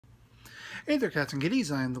Hey there, cats and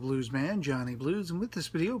kitties. I am the Blues Man, Johnny Blues, and with this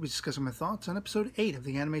video, I'll be discussing my thoughts on episode 8 of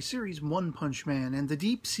the anime series One Punch Man and the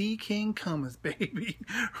Deep Sea King cometh, baby,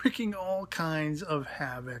 wreaking all kinds of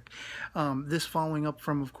havoc. This following up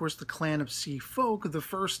from, of course, the clan of Sea Folk, the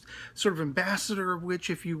first sort of ambassador of which,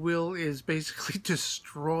 if you will, is basically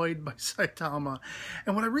destroyed by Saitama.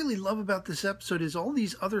 And what I really love about this episode is all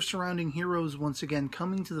these other surrounding heroes once again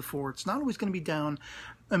coming to the fore. It's not always going to be down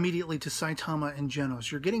immediately to Saitama and Genos.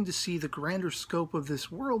 You're getting to see the grander scope of this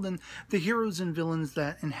world and the heroes and villains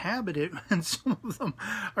that inhabit it, and some of them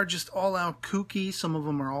are just all-out kooky, some of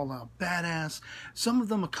them are all-out badass, some of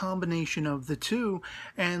them a combination of the two,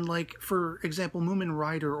 and like, for example, Moomin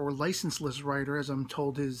Rider, or Licenseless Rider, as I'm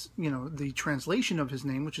told is, the translation of his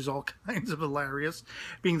name, which is all kinds of hilarious,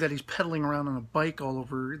 being that he's pedaling around on a bike all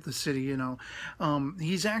over the city,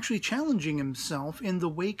 he's actually challenging himself in the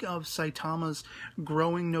wake of Saitama's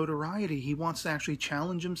growing notoriety. He wants to actually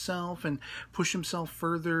challenge himself and push himself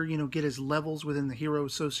further, get his levels within the Hero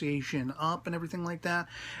Association up and everything like that.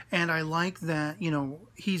 And I like that,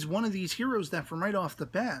 he's one of these heroes that from right off the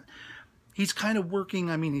bat, he's kind of working,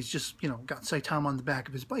 he's just, got Saitama on the back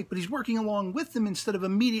of his bike, but he's working along with him instead of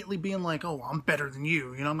immediately being like, oh, I'm better than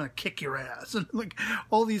you, I'm going to kick your ass. And like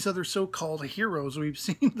all these other so-called heroes we've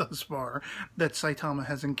seen thus far that Saitama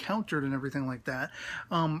has encountered and everything like that.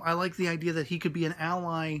 I like the idea that he could be an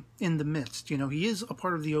ally in the midst. He is a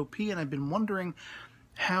part of the OP, and I've been wondering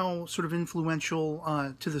how sort of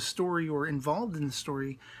influential to the story or involved in the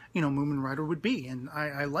story, Moomin Rider would be. And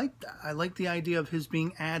I like that. I like the idea of his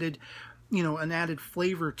being added, an added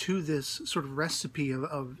flavor to this sort of recipe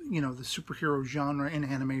of the superhero genre in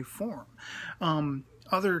anime form.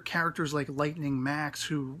 Other characters like Lightning Max,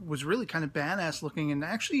 who was really kind of badass looking and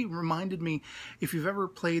actually reminded me, if you've ever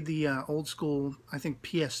played the old school, I think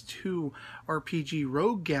PS2 RPG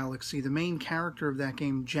Rogue Galaxy, the main character of that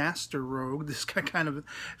game, Jaster Rogue, this guy kind of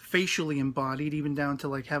facially embodied, even down to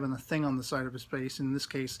like having a thing on the side of his face, in this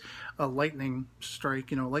case a lightning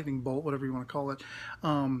strike, lightning bolt, whatever you want to call it.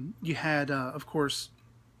 You had, of course,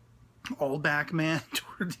 All Back Man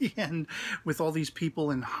toward the end, with all these people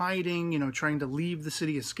in hiding, trying to leave the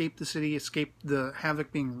city, escape the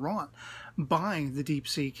havoc being wrought by the Deep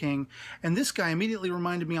Sea King. And this guy immediately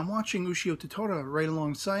reminded me, I'm watching Ushio Totoro right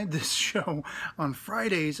alongside this show on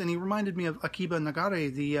Fridays, and he reminded me of Akiba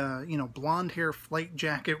Nagare, the, blonde hair flight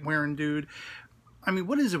jacket wearing dude.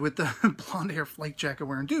 What is it with the blonde hair flight jacket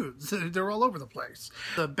wearing dudes? They're all over the place.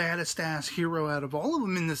 The baddest ass hero out of all of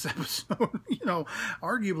them in this episode,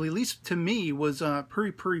 arguably, at least to me, was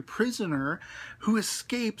Puri-Puri Prisoner, who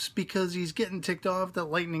escapes because he's getting ticked off that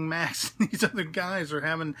Lightning Max and these other guys are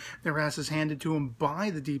having their asses handed to him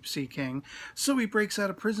by the Deep Sea King. So he breaks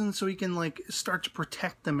out of prison so he can, start to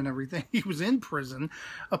protect them and everything. He was in prison,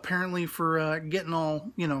 apparently, for getting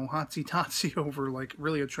all, hotsy-totsy over,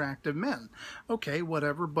 really attractive men. Okay,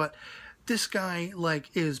 whatever, but this guy,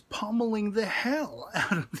 is pummeling the hell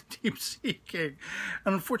out of the Deep Sea King.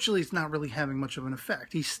 And unfortunately, it's not really having much of an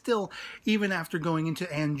effect. He's still, even after going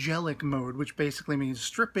into angelic mode, which basically means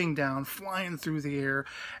stripping down, flying through the air,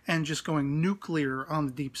 and just going nuclear on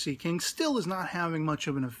the Deep Sea King, still is not having much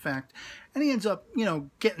of an effect. And he ends up,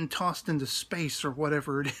 getting tossed into space or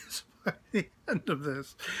whatever it is by the end of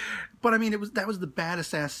this. But that was the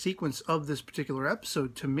baddest ass sequence of this particular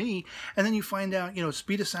episode to me. And then you find out,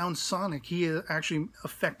 Speed of Sound Sonic, he actually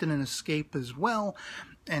effected an escape as well,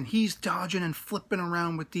 and he's dodging and flipping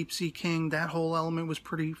around with Deep Sea King. That whole element was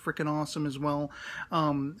pretty freaking awesome as well.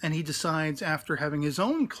 And he decides, after having his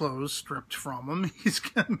own clothes stripped from him, he's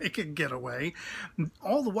gonna make a getaway.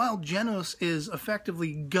 All the while, Genos is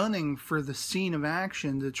effectively gunning for the scene of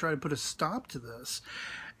action to try to put a stop to this.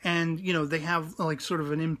 And, they have, sort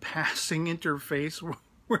of an impassing interface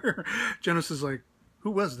where Genos is like, who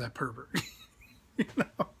was that pervert?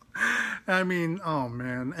 Oh,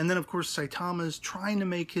 man. And then, of course, Saitama is trying to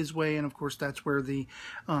make his way, and, of course, that's where the,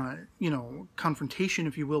 confrontation,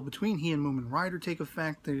 if you will, between he and Moomin Rider take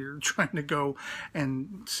effect. They're trying to go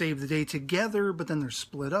and save the day together, but then they're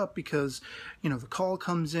split up because, the call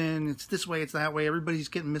comes in, it's this way, it's that way, everybody's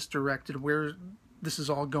getting misdirected where this is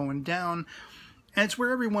all going down. And it's where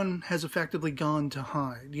everyone has effectively gone to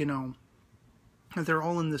hide, They're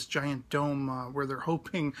all in this giant dome where they're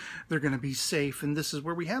hoping they're going to be safe. And this is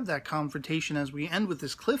where we have that confrontation as we end with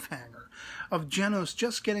this cliffhanger of Genos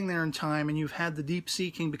just getting there in time. And you've had the Deep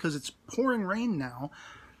Sea King, because it's pouring rain now,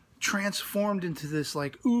 transformed into this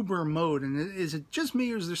uber mode. And is it just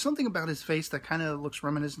me, or is there something about his face that kind of looks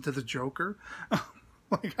reminiscent to the Joker?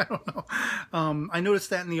 I don't know. I noticed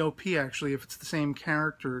that in the OP, actually, if it's the same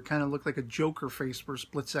character. It kind of looked like a Joker face for a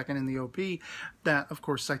split second in the OP that, of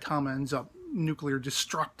course, Saitama ends up nuclear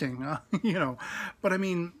destructing, you know. But I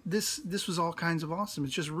mean, this was all kinds of awesome.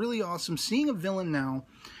 It's just really awesome seeing a villain now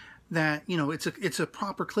that, you know, it's a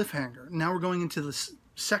proper cliffhanger. Now we're going into the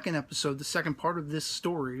second episode, the second part of this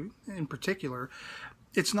story in particular.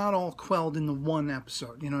 It's not all quelled in the one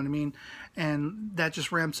episode, you know what I mean? And that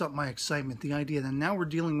just ramps up my excitement. The idea that now we're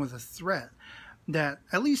dealing with a threat that,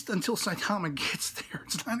 at least until Saitama gets there,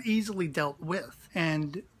 it's not easily dealt with.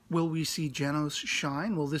 And will we see Genos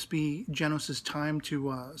shine? Will this be Genos' time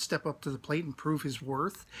to step up to the plate and prove his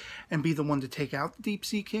worth and be the one to take out the Deep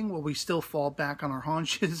Sea King? Will we still fall back on our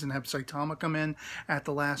haunches and have Saitama come in at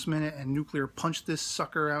the last minute and nuclear punch this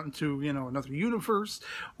sucker out into, you know, another universe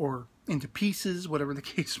or into pieces, whatever the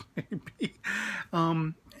case may be?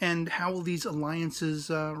 And how will these alliances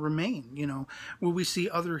remain? You know, will we see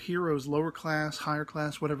other heroes, lower class, higher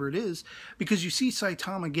class, whatever it is? Because you see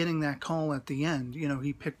Saitama getting that call at the end. You know,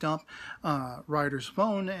 he picked up Ryder's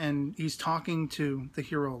phone and he's talking to the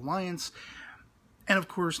Hero Alliance. And of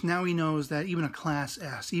course, now he knows that even a Class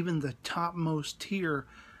S, even the topmost tier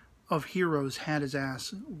of heroes, had his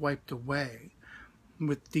ass wiped away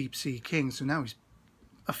with Deep Sea King. So now he's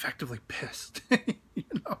effectively pissed. You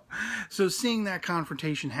know, so seeing that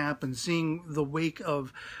confrontation happen, seeing the wake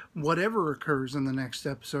of whatever occurs in the next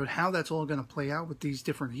episode, how that's all going to play out with these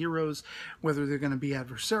different heroes, whether they're going to be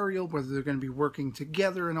adversarial, whether they're going to be working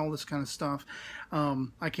together and all this kind of stuff.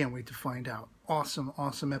 I can't wait to find out. Awesome,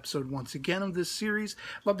 awesome episode once again of this series.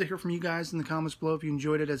 Love to hear from you guys in the comments below if you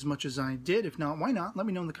enjoyed it as much as I did. If not, why not? Let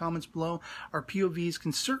me know in the comments below. Our POVs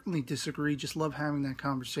can certainly disagree. Just love having that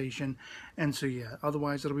conversation. And so, yeah,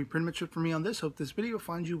 otherwise, that'll be pretty much it for me on this. Hope this video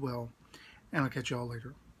finds you well, and I'll catch you all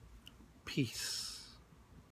later. Peace.